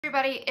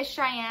everybody, it's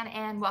Cheyenne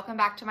and welcome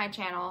back to my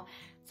channel.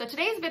 So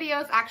today's video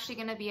is actually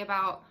going to be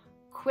about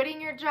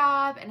quitting your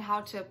job and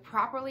how to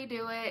properly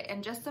do it,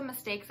 and just some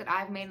mistakes that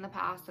I've made in the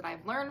past that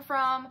I've learned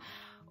from,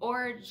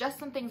 or just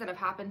some things that have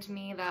happened to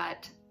me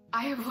that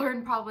I have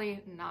learned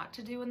probably not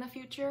to do in the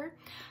future.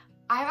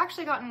 I've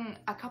actually gotten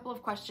a couple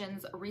of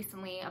questions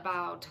recently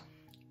about,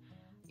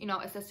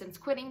 assistants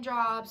quitting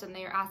jobs, and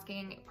they're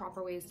asking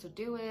proper ways to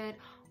do it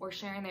or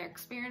sharing their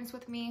experience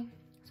with me.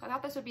 So I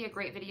thought this would be a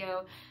great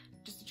video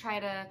just to try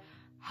to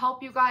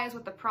help you guys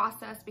with the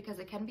process, because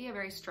it can be a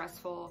very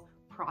stressful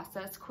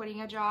process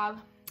quitting a job,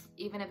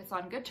 even if it's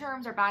on good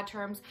terms or bad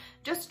terms,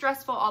 just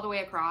stressful all the way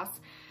across.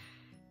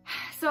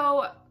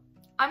 So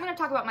I'm going to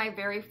talk about my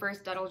very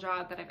first dental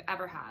job that I've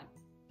ever had.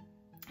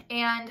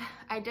 And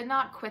I did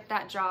not quit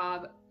that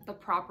job the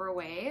proper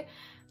way.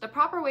 The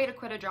proper way to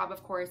quit a job,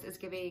 of course, is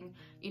giving,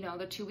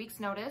 the 2 weeks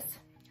notice.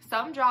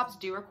 Some jobs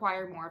do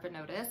require more of a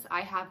notice.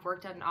 I have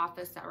worked at an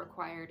office that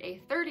required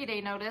a 30-day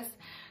notice,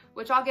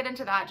 which I'll get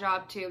into that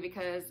job too,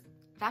 because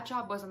that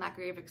job wasn't that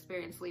great of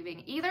experience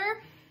leaving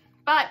either.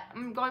 But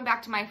I'm going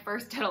back to my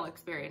first dental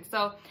experience.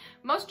 So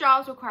most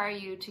jobs require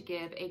you to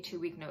give a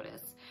 2-week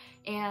notice,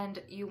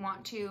 and you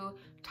want to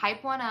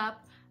type one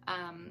up.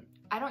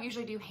 I don't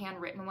usually do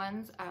handwritten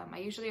ones. I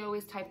usually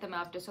always type them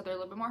up just so they're a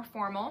little bit more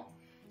formal.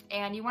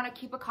 And you want to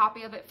keep a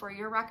copy of it for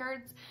your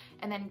records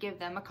and then give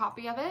them a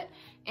copy of it.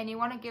 And you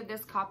want to give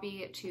this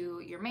copy to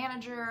your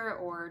manager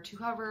or to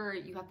whoever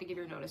you have to give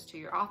your notice to,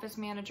 your office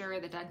manager,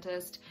 the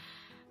dentist,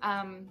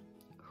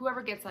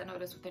 whoever gets that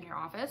notice within your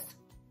office.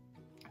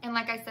 And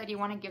like I said, you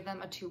want to give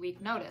them a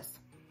 2-week notice.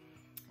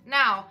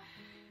 Now,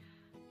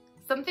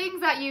 some things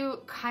that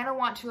you kind of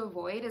want to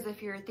avoid is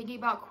if you're thinking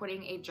about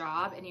quitting a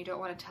job and you don't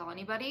want to tell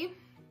anybody,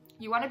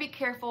 you want to be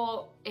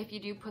careful if you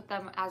do put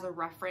them as a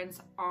reference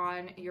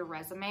on your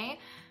resume,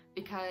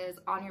 because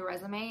on your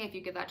resume, if you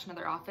give that to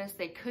another office,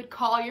 they could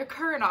call your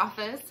current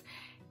office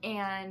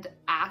and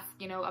ask,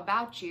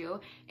 about you.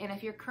 And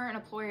if your current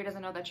employer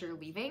doesn't know that you're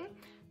leaving,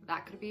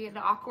 that could be an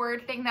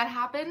awkward thing that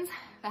happens.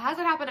 That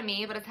hasn't happened to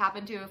me, but it's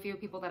happened to a few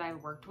people that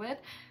I've worked with.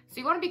 So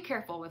you want to be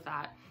careful with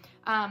that.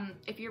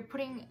 If you're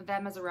putting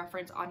them as a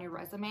reference on your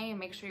resume,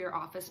 make sure your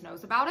office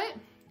knows about it,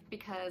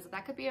 because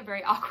that could be a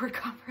very awkward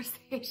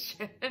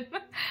conversation.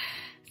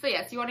 So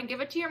yes, you want to give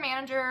it to your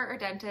manager or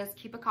dentist,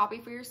 keep a copy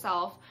for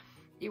yourself.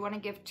 You want to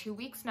give 2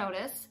 weeks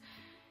notice,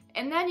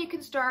 and then you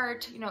can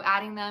start,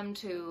 adding them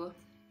to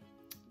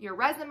your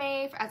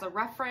resume as a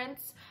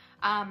reference.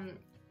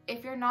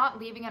 If you're not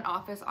leaving an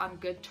office on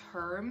good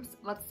terms,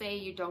 let's say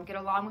you don't get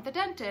along with the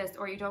dentist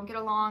or you don't get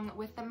along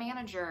with the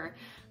manager,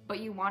 but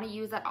you want to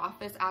use that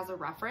office as a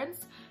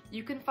reference,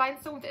 you can find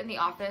someone within the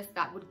office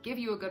that would give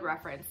you a good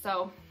reference.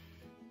 So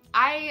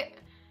I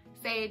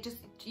say just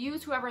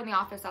use whoever in the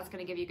office that's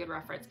going to give you a good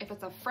reference. If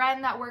it's a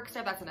friend that works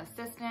there, that's an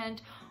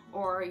assistant,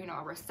 or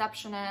a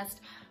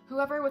receptionist,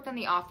 whoever within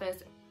the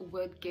office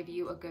would give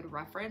you a good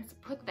reference,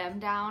 put them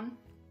down.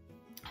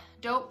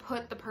 Don't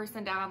put the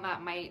person down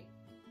that might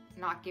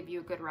not give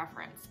you a good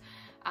reference,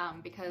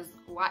 because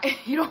why?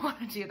 You don't want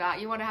to do that.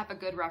 You want to have a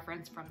good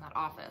reference from that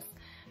office.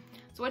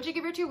 So once you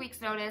give your 2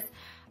 weeks notice,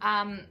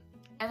 and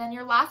then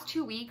your last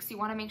 2 weeks, you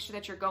want to make sure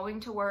that you're going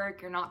to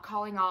work, you're not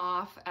calling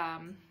off.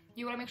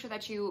 You want to make sure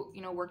that you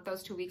work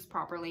those 2 weeks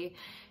properly.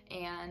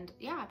 And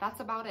yeah, that's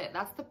about it.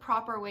 That's the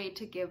proper way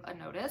to give a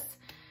notice.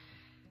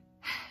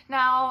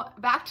 Now,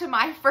 back to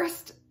my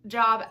first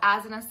job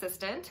as an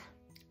assistant.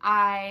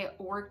 I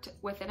worked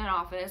within an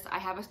office. I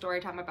have a story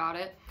time about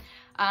it.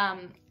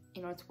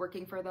 It's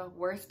working for the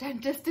worst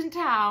dentist in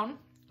town,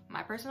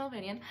 my personal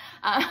opinion.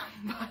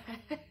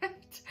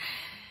 But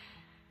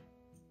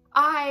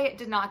I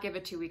did not give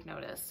a 2-week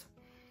notice.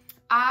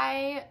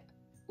 I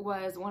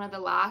was one of the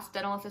last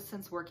dental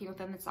assistants working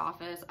within this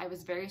office. I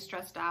was very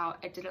stressed out.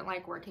 I didn't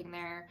like working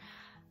there.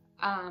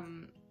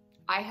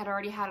 I had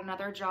already had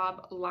another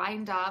job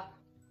lined up,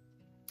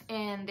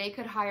 and they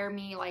could hire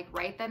me like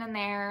right then and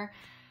there.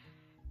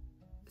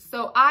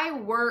 So I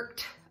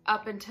worked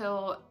up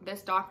until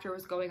this doctor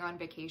was going on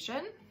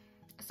vacation.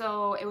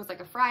 So it was like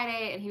a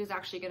Friday, and he was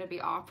actually going to be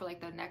off for like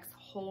the next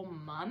whole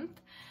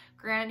month.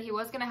 Granted, he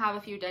was going to have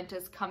a few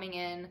dentists coming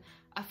in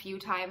a few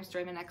times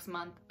during the next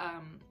month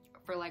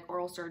for like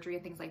oral surgery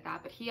and things like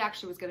that, but he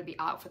actually was going to be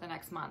out for the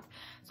next month.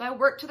 So I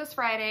worked to this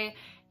Friday,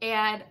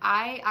 and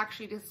I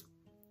actually just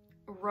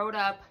wrote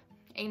up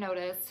a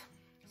notice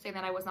saying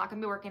that I was not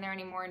going to be working there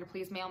anymore and to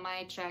please mail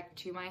my check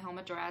to my home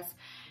address,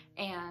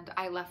 and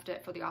I left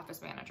it for the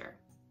office manager.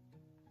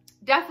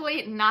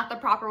 Definitely not the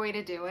proper way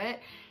to do it,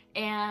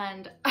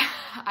 and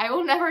I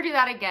will never do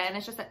that again.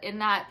 It's just that in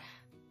that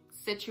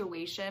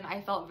situation, I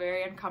felt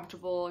very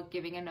uncomfortable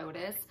giving a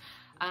notice.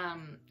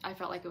 I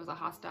felt like it was a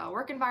hostile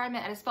work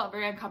environment. I just felt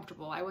very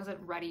uncomfortable. I wasn't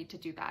ready to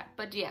do that.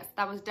 But yes,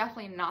 that was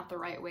definitely not the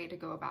right way to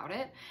go about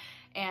it.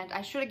 And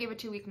I should have given a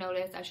 2-week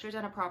notice. I should have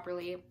done it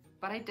properly,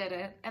 but I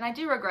didn't. And I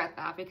do regret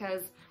that,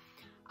 because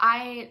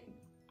I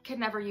could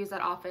never use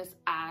that office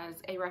as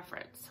a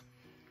reference.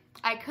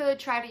 I could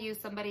try to use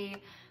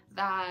somebody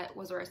that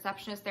was a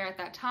receptionist there at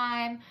that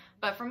time,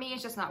 but for me,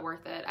 it's just not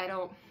worth it.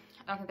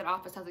 I don't think that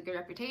office has a good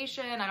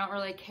reputation. I don't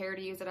really care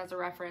to use it as a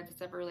reference.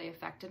 It's never really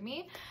affected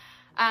me.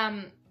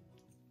 And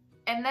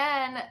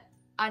then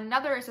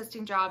another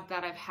assisting job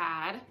that I've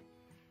had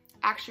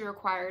actually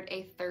required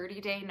a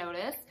 30-day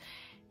notice,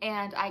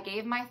 and I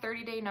gave my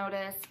 30-day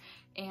notice,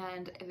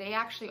 and they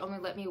actually only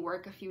let me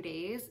work a few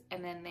days,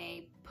 and then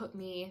they put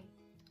me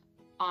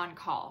on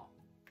call.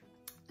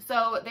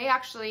 So they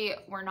actually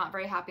were not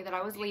very happy that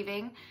I was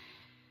leaving.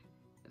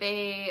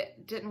 They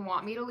didn't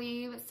want me to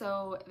leave,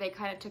 so they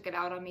kind of took it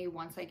out on me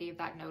once I gave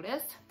that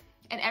notice.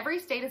 And every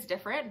state is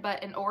different,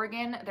 but in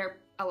Oregon, they're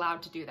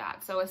allowed to do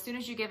that. So as soon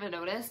as you give a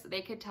notice,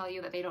 they could tell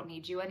you that they don't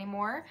need you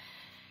anymore.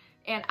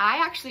 And I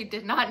actually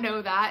did not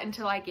know that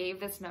until I gave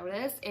this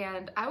notice,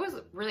 and I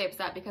was really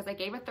upset because I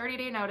gave a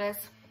 30-day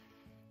notice.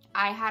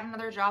 I had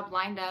another job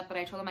lined up, but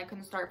I told them I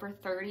couldn't start for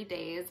 30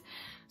 days.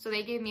 So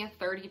they gave me a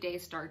 30-day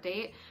start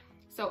date.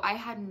 So I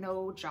had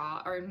no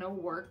job or no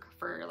work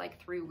for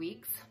like 3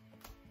 weeks.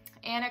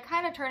 And it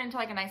kind of turned into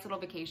like a nice little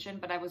vacation,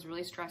 but I was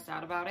really stressed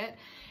out about it.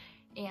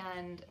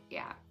 And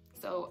yeah,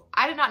 so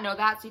I did not know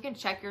that. So you can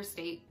check your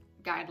state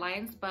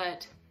guidelines,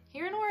 but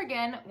here in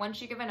Oregon,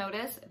 once you give a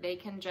notice, they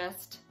can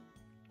just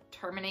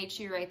terminate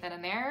you right then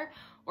and there,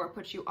 or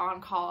put you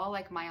on call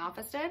like my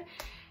office did.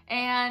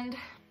 And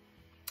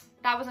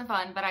that wasn't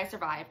fun, but I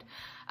survived.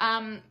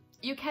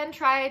 You can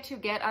try to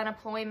get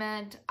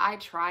unemployment. I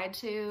tried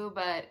to,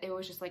 but it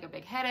was just like a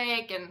big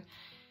headache, and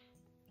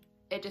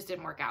it just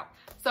didn't work out.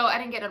 So I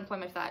didn't get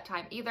unemployment for that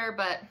time either,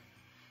 but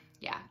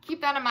yeah,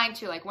 keep that in mind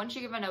too. Like once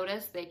you give a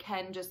notice, they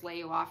can just lay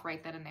you off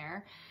right then and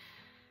there.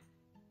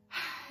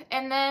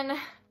 And then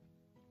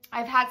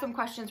I've had some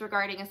questions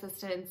regarding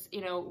assistants,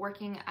 you know,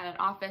 working at an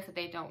office that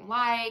they don't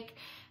like,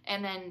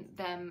 and then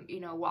them, you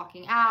know,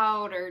 walking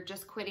out or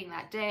just quitting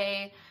that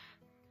day,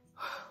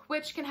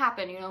 which can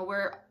happen. You know,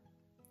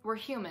 we're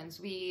humans.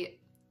 We,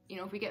 you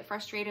know, if we get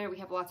frustrated, we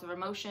have lots of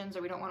emotions,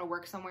 or we don't want to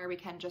work somewhere, we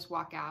can just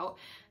walk out.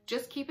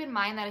 Just keep in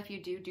mind that if you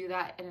do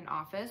that in an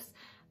office,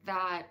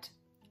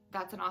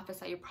 that's an office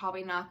that you're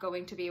probably not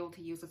going to be able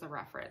to use as a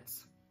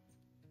reference.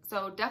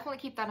 So definitely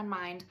keep that in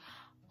mind.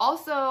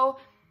 Also,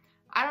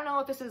 I don't know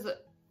if this is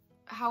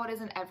how it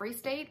is in every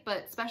state,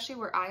 but especially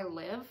where I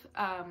live,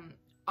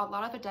 a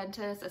lot of the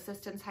dentists,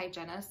 assistants,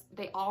 hygienists,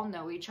 they all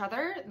know each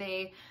other.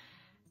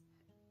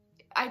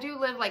 I do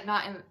live like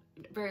not in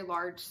very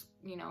large,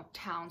 you know,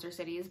 towns or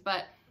cities,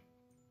 but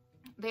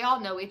they all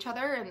know each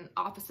other, and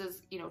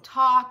offices, you know,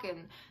 talk,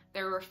 and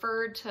they're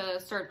referred to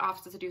certain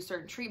offices to do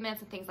certain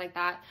treatments and things like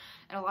that.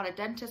 And a lot of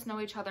dentists know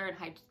each other, and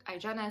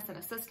hygienists and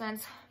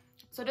assistants.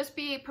 So just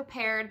be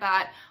prepared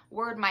that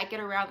word might get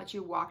around that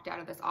you walked out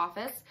of this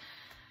office.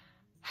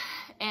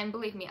 And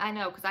believe me, I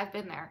know, because I've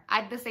been there.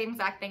 I did the same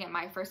exact thing at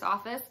my first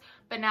office,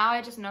 but now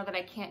I just know that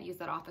I can't use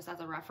that office as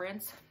a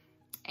reference.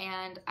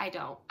 And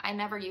I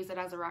never use it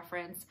as a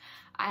reference.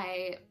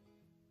 I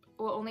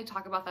will only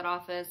talk about that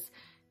office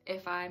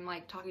if I'm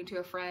like talking to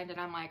a friend and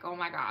I'm like, oh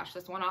my gosh,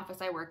 this one office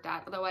I worked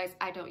at. Otherwise,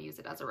 I don't use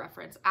it as a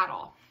reference at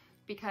all,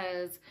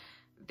 because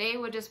they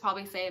would just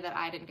probably say that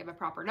I didn't give a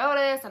proper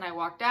notice and I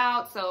walked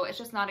out. So it's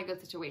just not a good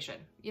situation.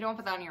 You don't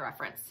put that on your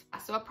reference.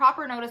 So a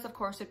proper notice, of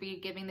course, would be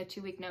giving the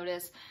 2-week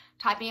notice,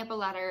 typing up a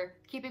letter,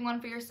 keeping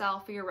one for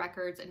yourself for your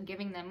records, and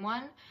giving them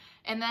one.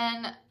 And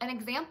then an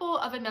example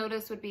of a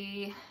notice would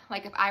be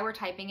like if I were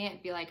typing it,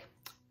 it'd be like,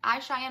 I,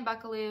 Cheyenne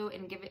Buckaloo,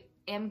 and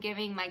am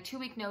giving my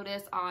 2-week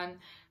notice on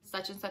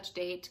such and such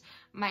date.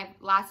 My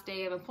last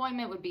day of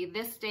employment would be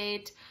this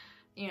date.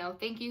 You know,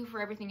 thank you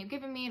for everything you've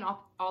given me and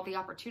all the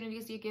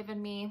opportunities you've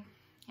given me.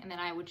 And then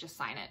I would just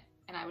sign it,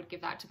 and I would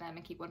give that to them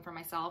and keep one for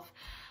myself.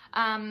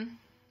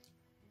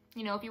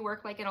 You know, if you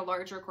work like in a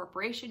larger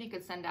corporation, you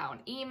could send out an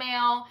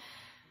email.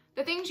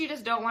 The things you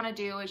just don't want to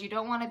do is you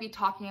don't want to be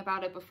talking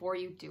about it before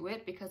you do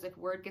it, because if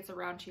word gets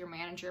around to your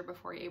manager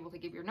before you're able to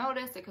give your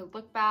notice, it could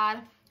look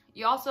bad.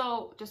 You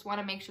also just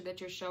want to make sure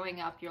that you're showing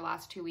up your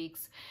last 2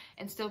 weeks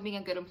and still being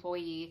a good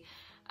employee,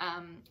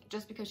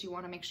 just because you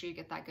want to make sure you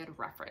get that good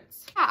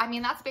reference. Yeah, I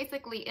mean, that's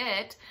basically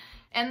it.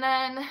 And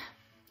then,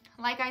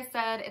 like I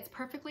said,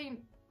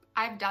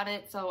 I've done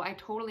it, so I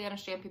totally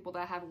understand people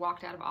that have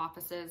walked out of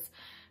offices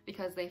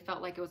because they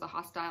felt like it was a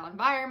hostile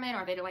environment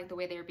or they didn't like the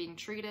way they were being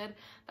treated.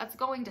 That's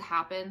going to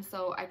happen.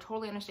 So I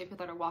totally understand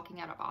people that are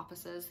walking out of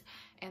offices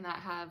and that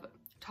have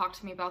talked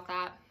to me about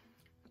that.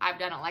 I've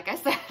done it, like I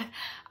said,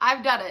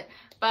 I've done it,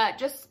 but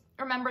just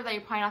remember that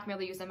you're probably not gonna be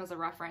able to use them as a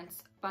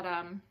reference. But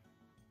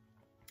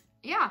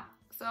yeah,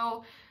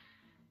 so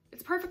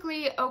it's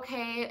perfectly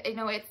okay. You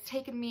know, it's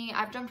taken me,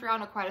 I've jumped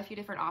around to quite a few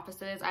different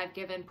offices. I've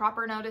given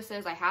proper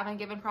notices, I haven't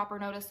given proper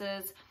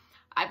notices.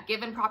 I've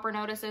given proper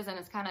notices and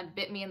it's kind of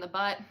bit me in the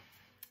butt,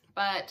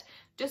 but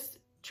just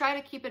try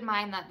to keep in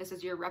mind that this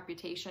is your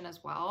reputation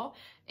as well.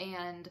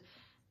 And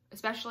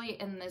especially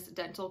in this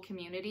dental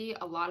community,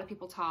 a lot of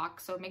people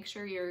talk. So make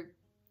sure you're,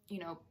 you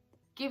know,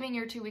 giving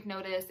your 2-week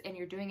notice and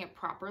you're doing it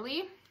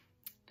properly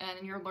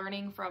and you're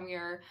learning from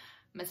your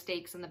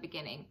mistakes in the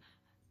beginning.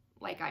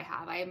 Like I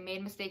have. I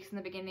made mistakes in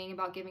the beginning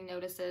about giving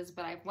notices,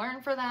 but I've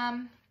learned for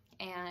them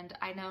and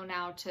I know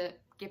now to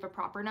give a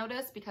proper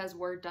notice because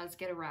word does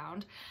get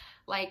around.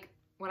 like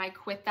when I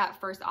quit that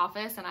first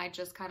office and I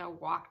just kind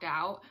of walked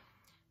out,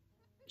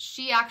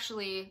 she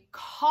actually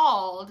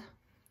called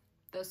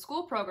the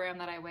school program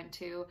that I went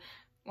to,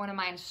 one of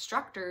my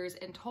instructors,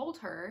 and told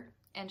her,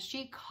 and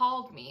she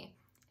called me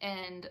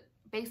and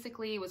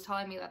basically was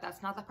telling me that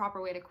that's not the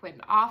proper way to quit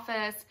an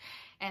office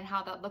and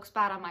how that looks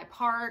bad on my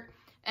part.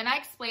 And I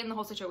explained the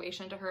whole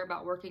situation to her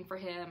about working for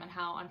him and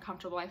how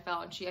uncomfortable I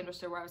felt, and she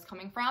understood where I was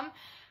coming from.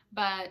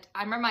 But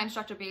I remember my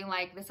instructor being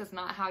like, this is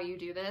not how you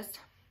do this.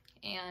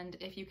 And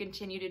if you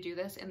continue to do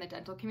this in the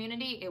dental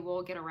community, it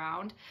will get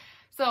around.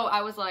 So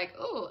I was like,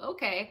 oh,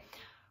 okay.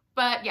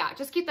 But yeah,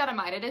 just keep that in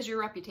mind. It is your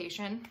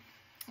reputation.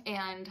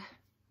 And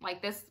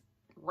like this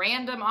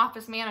random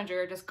office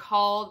manager just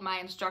called my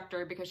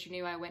instructor because she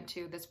knew I went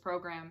to this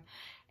program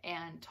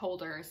and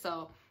told her.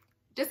 So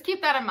just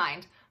keep that in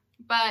mind.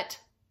 But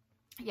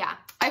yeah,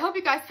 I hope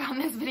you guys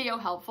found this video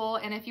helpful.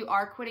 And if you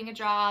are quitting a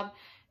job,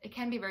 it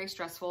can be very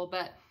stressful,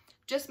 but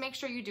just make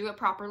sure you do it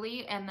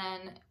properly. And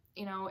then,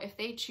 you know, if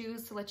they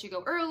choose to let you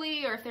go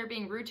early or if they're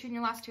being rude to you in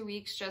your last 2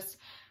 weeks, just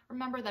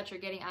remember that you're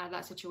getting out of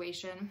that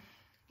situation.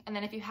 And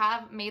then if you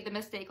have made the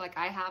mistake like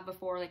I have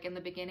before, like in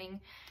the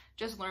beginning,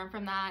 just learn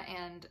from that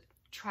and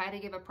try to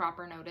give a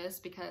proper notice,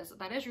 because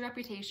that is your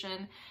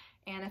reputation.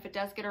 And if it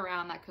does get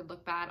around, that could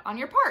look bad on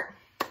your part.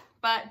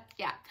 But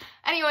yeah,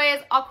 anyways,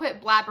 I'll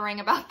quit blabbering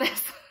about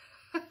this.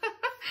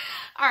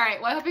 All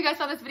right, well, I hope you guys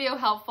found this video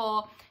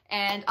helpful,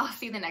 and I'll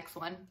see you in the next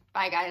one.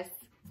 Bye, guys.